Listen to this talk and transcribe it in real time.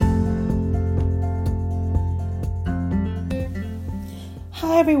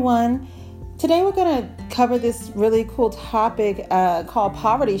Hi, everyone. Today we're going to cover this really cool topic called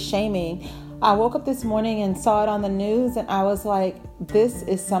poverty shaming. I woke up this morning and saw it on the news and I was like, this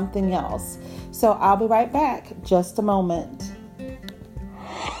is something else. So I'll be right back. Just a moment.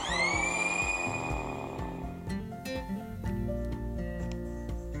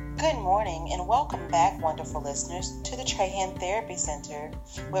 Good morning and welcome back, wonderful listeners, to the Trahan Therapy Center,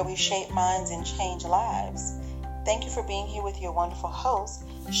 where we shape minds and change lives. Thank you for being here with your wonderful host,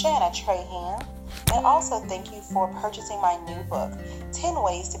 Shanna Trahan. And also thank you for purchasing my new book, 10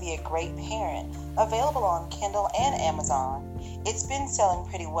 Ways to Be a Great Parent, available on Kindle and Amazon. It's been selling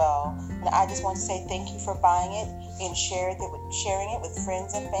pretty well, and I just want to say thank you for buying it and sharing it with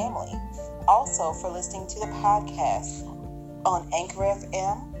friends and family. Also for listening to the podcast on Anchor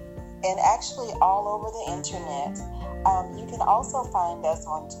FM and actually all over the internet. You can also find us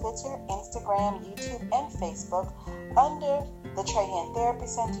on Twitter, Instagram, YouTube, and Facebook under the Trahan Therapy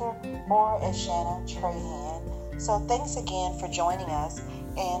Center or as Shanna Trahan. So thanks again for joining us,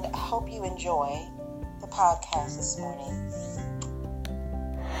 and I hope you enjoy the podcast this morning.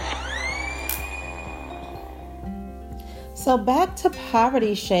 So back to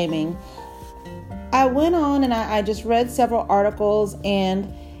poverty shaming. I went on and I just read several articles,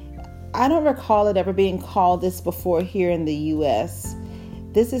 and I don't recall it ever being called this before here in the U.S.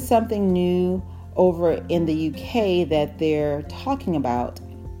 This is something new over in the UK that they're talking about.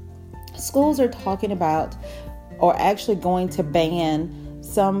 Schools are talking about or actually going to ban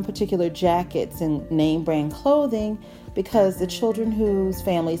some particular jackets and name brand clothing because the children whose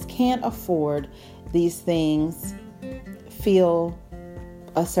families can't afford these things feel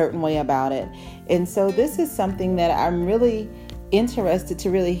a certain way about it. And so this is something that I'm really interested to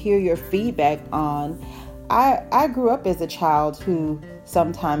really hear your feedback on. I grew up as a child who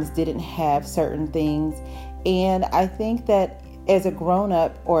sometimes didn't have certain things, and I think that as a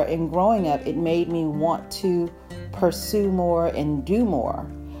grown-up or in growing up, it made me want to pursue more and do more,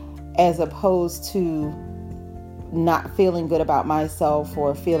 as opposed to not feeling good about myself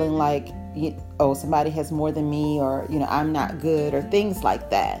or feeling like, somebody has more than me, or, I'm not good, or things like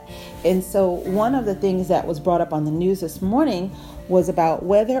that. And so one of the things that was brought up on the news this morning was about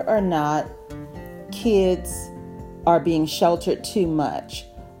whether or not kids are being sheltered too much,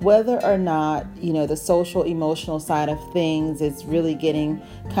 whether or not, the social emotional side of things is really getting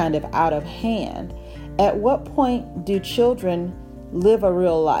kind of out of hand. At what point do children live a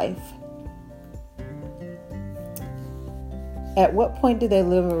real life? At what point do they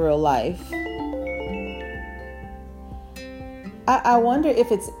live a real life? I wonder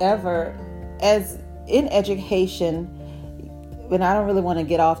if it's ever, as in education, and I don't really want to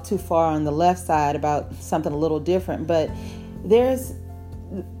get off too far on the left side about something a little different, but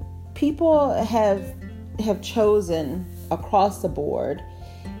people have chosen across the board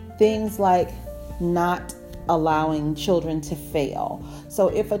things like not allowing children to fail. So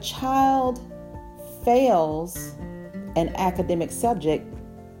if a child fails an academic subject,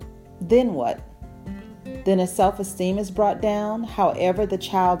 then what? Then a self-esteem is brought down. However, the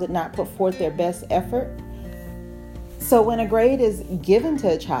child did not put forth their best effort. So when a grade is given to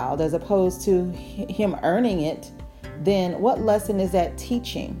a child as opposed to him earning it, then what lesson is that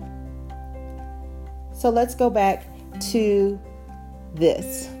teaching? So let's go back to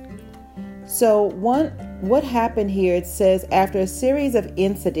this. So what happened here, it says, after a series of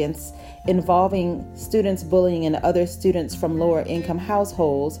incidents involving students bullying and other students from lower income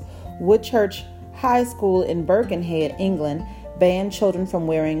households, Woodchurch High School in Birkenhead, England, banned children from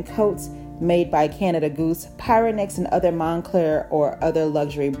wearing coats made by Canada Goose, Pyrenex, and other Moncler or other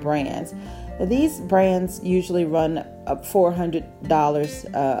luxury brands. These brands usually run up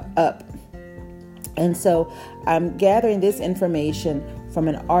 $400 up. And so I'm gathering this information from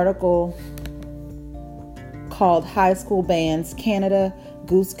an article called High School Bans Canada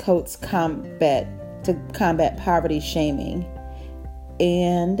Goose Coats to Combat Poverty Shaming.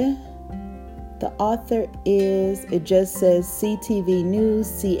 And the author it just says CTV News,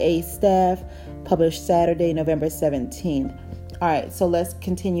 CA staff, published Saturday, November 17th. All right, so let's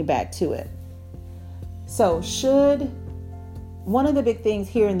continue back to it. So one of the big things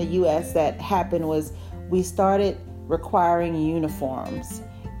here in the U.S. that happened was we started requiring uniforms.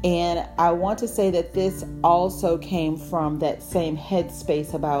 And I want to say that this also came from that same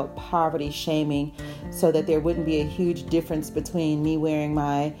headspace about poverty shaming, so that there wouldn't be a huge difference between me wearing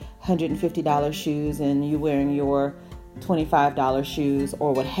my $150 shoes and you wearing your $25 shoes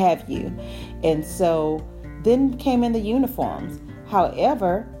or what have you. And so then came in the uniforms.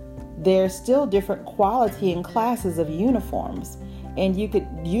 However, there's still different quality and classes of uniforms. And you could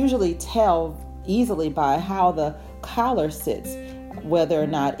usually tell easily by how the collar sits. whether or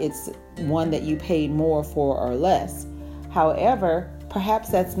not it's one that you paid more for or less. However, perhaps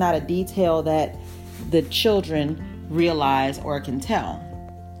that's not a detail that the children realize or can tell.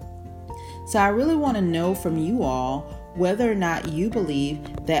 So I really want to know from you all whether or not you believe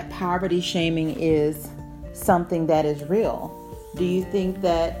that poverty shaming is something that is real. Do you think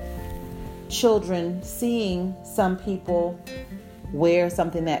that children seeing some people wear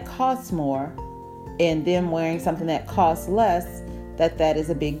something that costs more and them wearing something that costs less, that is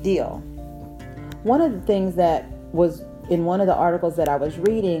a big deal? One of the things that was in one of the articles that I was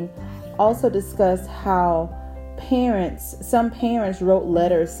reading also discussed how some parents wrote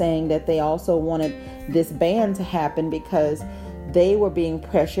letters saying that they also wanted this ban to happen because they were being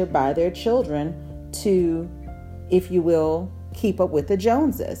pressured by their children to, if you will, keep up with the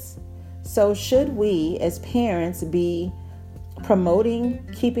Joneses. So should we as parents be promoting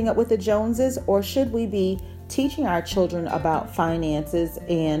keeping up with the Joneses, or should we be teaching our children about finances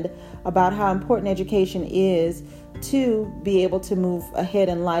and about how important education is to be able to move ahead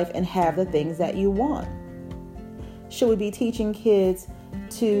in life and have the things that you want? Should we be teaching kids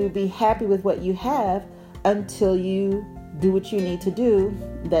to be happy with what you have until you do what you need to do,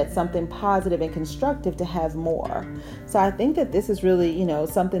 that's something positive and constructive to have more? So I think that this is really,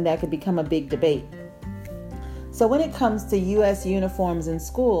 something that could become a big debate. So when it comes to U.S. uniforms in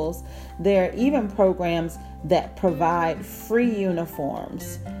schools, there are even programs that provide free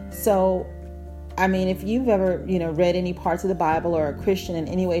uniforms. So, if you've ever, read any parts of the Bible or a Christian in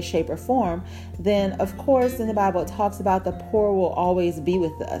any way, shape, or form, then of course in the Bible it talks about the poor will always be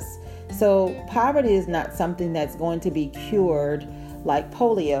with us. So poverty is not something that's going to be cured like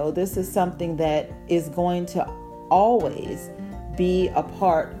polio. This is something that is going to always be a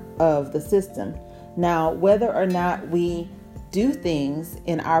part of the system. Now, whether or not we do things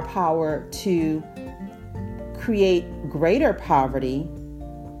in our power to create greater poverty,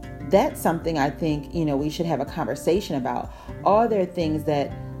 that's something I think, we should have a conversation about. Are there things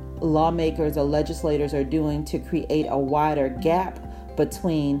that lawmakers or legislators are doing to create a wider gap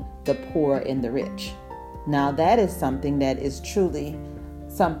between the poor and the rich? Now, that is something that is truly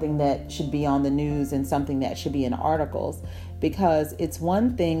something that should be on the news and something that should be in articles, because it's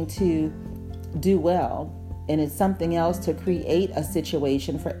one thing to do well, and it's something else to create a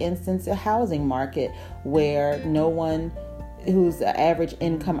situation, for instance, a housing market where no one who's an average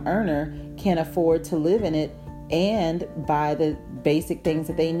income earner can afford to live in it and buy the basic things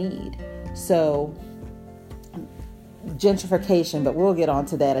that they need. So gentrification, but we'll get on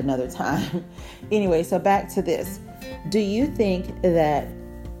to that another time. Anyway, so back to this. Do you think that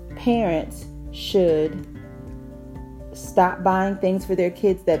parents should stop buying things for their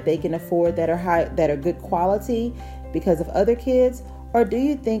kids that they can afford that are good quality because of other kids? Or do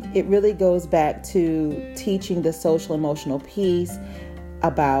you think it really goes back to teaching the social emotional piece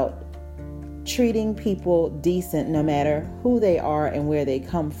about treating people decent no matter who they are and where they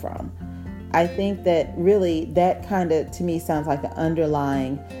come from? I think that really that kind of, to me, sounds like an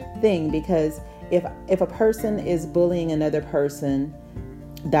underlying thing, because if a person is bullying another person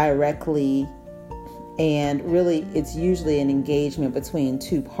directly, and really it's usually an engagement between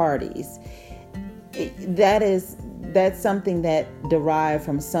two parties, that's something that derived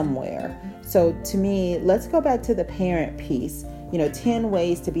from somewhere. So to me, let's go back to the parent piece. 10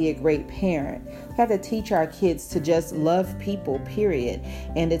 ways to be a great parent. We have to teach our kids to just love people, period.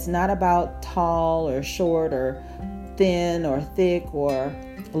 And it's not about tall or short or thin or thick or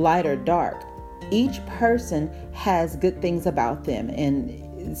light or dark. Each person has good things about them.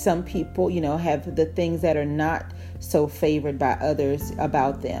 And some people, have the things that are not so favored by others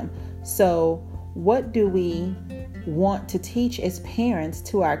about them. So what do we want to teach as parents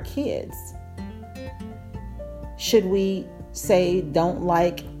to our kids? Should we say don't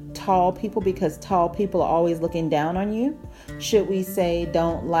like tall people because tall people are always looking down on you? Should we say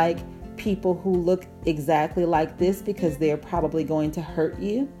don't like people who look exactly like this because they're probably going to hurt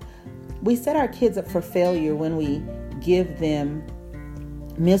you? We set our kids up for failure when we give them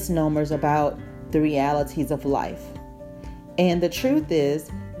misnomers about the realities of life. And the truth is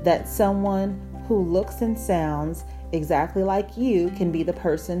that someone who looks and sounds exactly like you can be the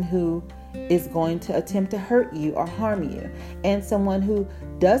person who is going to attempt to hurt you or harm you. And someone who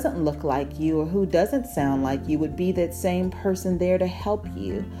doesn't look like you or who doesn't sound like you would be that same person there to help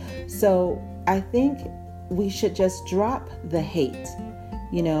you. So I think we should just drop the hate.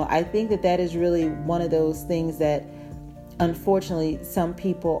 I think that is really one of those things that unfortunately some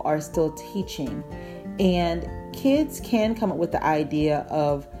people are still teaching. And kids can come up with the idea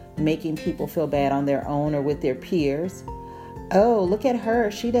of making people feel bad on their own or with their peers. Oh, look at her.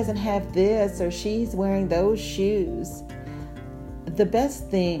 She doesn't have this, or she's wearing those shoes. the best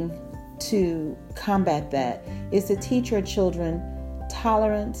thing to combat that is to teach your children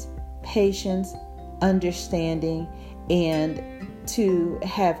tolerance, patience, understanding, and to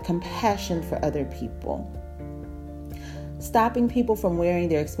have compassion for other people. Stopping people from wearing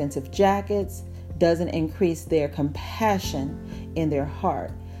their expensive jackets doesn't increase their compassion in their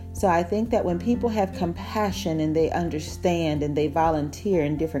heart. So I think that when people have compassion and they understand and they volunteer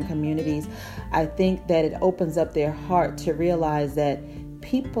in different communities, I think that it opens up their heart to realize that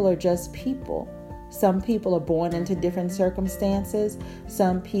people are just people. Some people are born into different circumstances.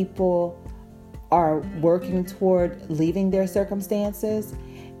 Some people are working toward leaving their circumstances.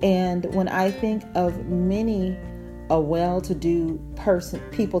 And when I think of many well-to-do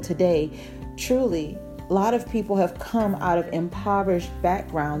people today, truly, a lot of people have come out of impoverished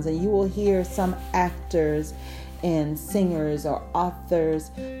backgrounds, and you will hear some actors and singers or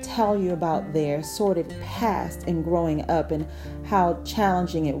authors tell you about their sordid past and growing up and how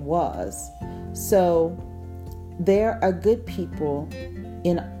challenging it was. So there are good people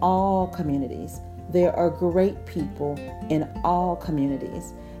in all communities. There are great people in all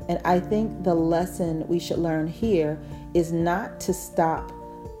communities. And I think the lesson we should learn here is not to stop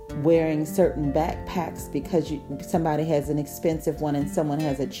wearing certain backpacks because somebody has an expensive one and someone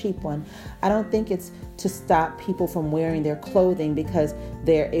has a cheap one. I don't think it's to stop people from wearing their clothing because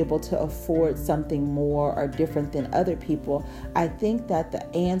they're able to afford something more or different than other people. I think that the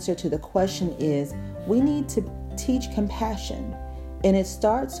answer to the question is we need to teach compassion, and it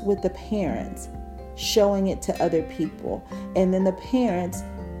starts with the parents showing it to other people, and then the parents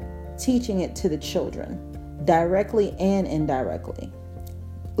teaching it to the children directly and indirectly.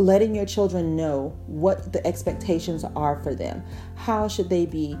 Letting your children know what the expectations are for them. How should they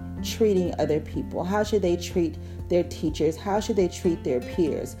be treating other people? How should they treat their teachers? How should they treat their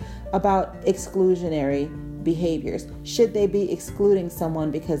peers? About exclusionary behaviors. Should they be excluding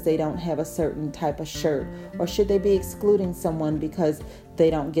someone because they don't have a certain type of shirt? Or should they be excluding someone because they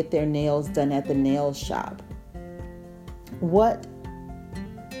don't get their nails done at the nail shop? What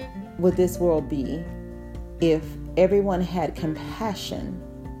would this world be if everyone had compassion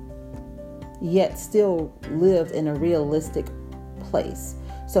yet still lived in a realistic place?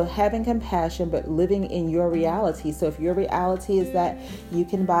 So having compassion, but living in your reality. So if your reality is that you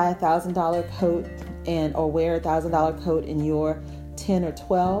can buy $1,000 coat or wear $1,000 coat in your 10 or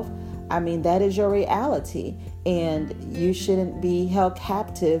 12, I mean, that is your reality. And you shouldn't be held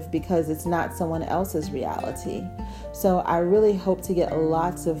captive because it's not someone else's reality. So I really hope to get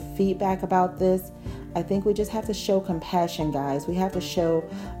lots of feedback about this. I think we just have to show compassion, guys. We have to show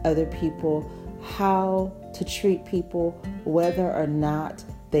other people how to treat people, whether or not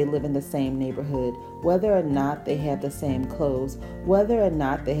they live in the same neighborhood, whether or not they have the same clothes, whether or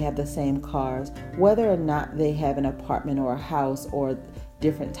not they have the same cars, whether or not they have an apartment or a house or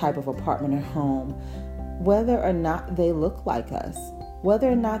different type of apartment or home, whether or not they look like us, whether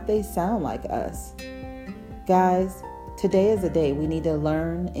or not they sound like us. Guys, today is a day we need to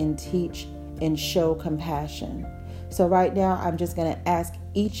learn and teach and show compassion. So right now, I'm just going to ask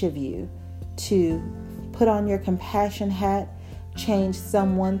each of you to put on your compassion hat, change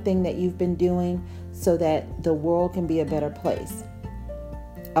some one thing that you've been doing so that the world can be a better place.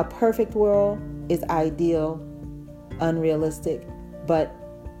 A perfect world is ideal, unrealistic, but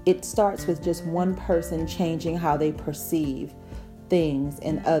it starts with just one person changing how they perceive things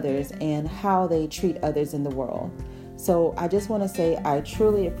and others and how they treat others in the world. So I just want to say I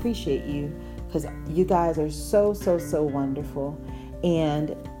truly appreciate you because you guys are so, so, so wonderful.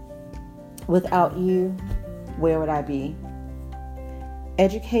 And without you, where would I be?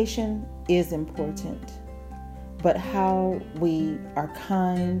 Education is important, but how we are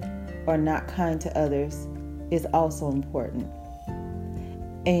kind or not kind to others is also important.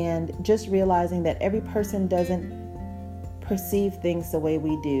 And just realizing that every person doesn't perceive things the way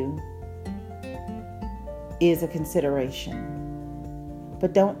we do is a consideration.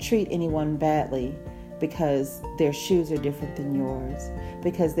 But don't treat anyone badly because their shoes are different than yours,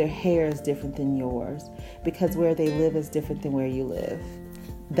 because their hair is different than yours, because where they live is different than where you live.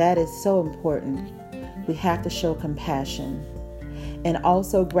 That is so important. We have to show compassion and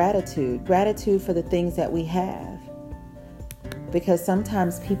also gratitude for the things that we have. Because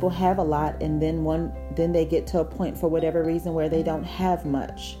sometimes people have a lot and then they get to a point for whatever reason where they don't have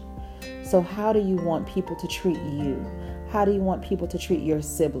much. So how do you want people to treat you? How do you want people to treat your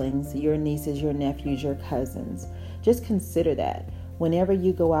siblings, your nieces, your nephews, your cousins? Just consider that whenever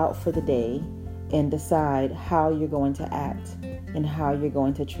you go out for the day and decide how you're going to act and how you're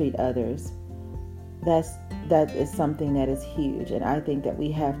going to treat others. That is something that is huge. And I think that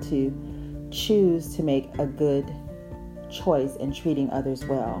we have to choose to make a good choice in treating others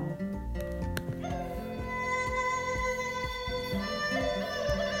well.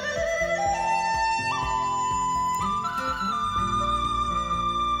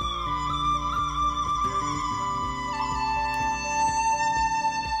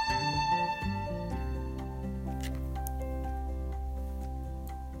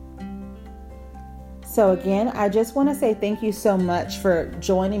 So again, I just want to say thank you so much for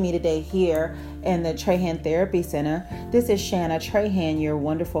joining me today here in the Trahan Therapy Center. This is Shanna Trahan, your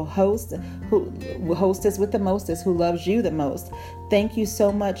wonderful host, hostess with the mostest, who loves you the most. Thank you so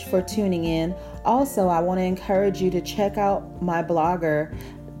much for tuning in. Also, I want to encourage you to check out my blogger.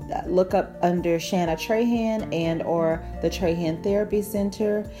 Look up under Shanna Trahan and or the Trahan Therapy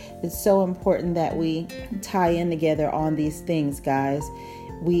Center. It's so important that we tie in together on these things, guys.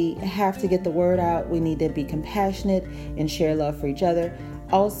 We have to get the word out. We need to be compassionate and share love for each other.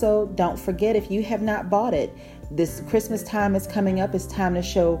 Also, don't forget, if you have not bought it, this Christmas time is coming up. It's time to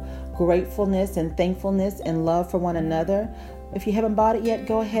show gratefulness and thankfulness and love for one another. If you haven't bought it yet,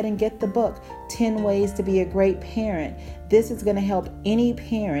 go ahead and get the book, 10 Ways to Be a Great Parent. This is going to help any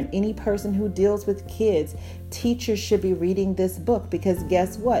parent, any person who deals with kids. Teachers should be reading this book because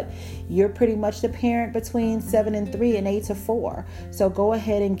guess what? You're pretty much the parent between 7 and 3 and 8 to 4. So go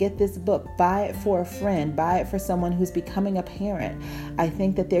ahead and get this book. Buy it for a friend. Buy it for someone who's becoming a parent. I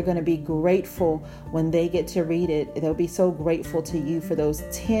think that they're going to be grateful when they get to read it. They'll be so grateful to you for those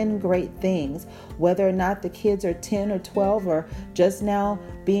 10 great things. Whether or not the kids are 10 or 12 or just now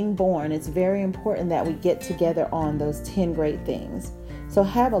being born, it's very important that we get together on those 10 great things. So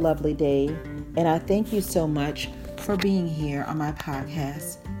have a lovely day, and I thank you so much for being here on my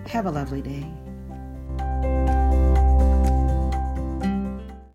podcast. Have a lovely day.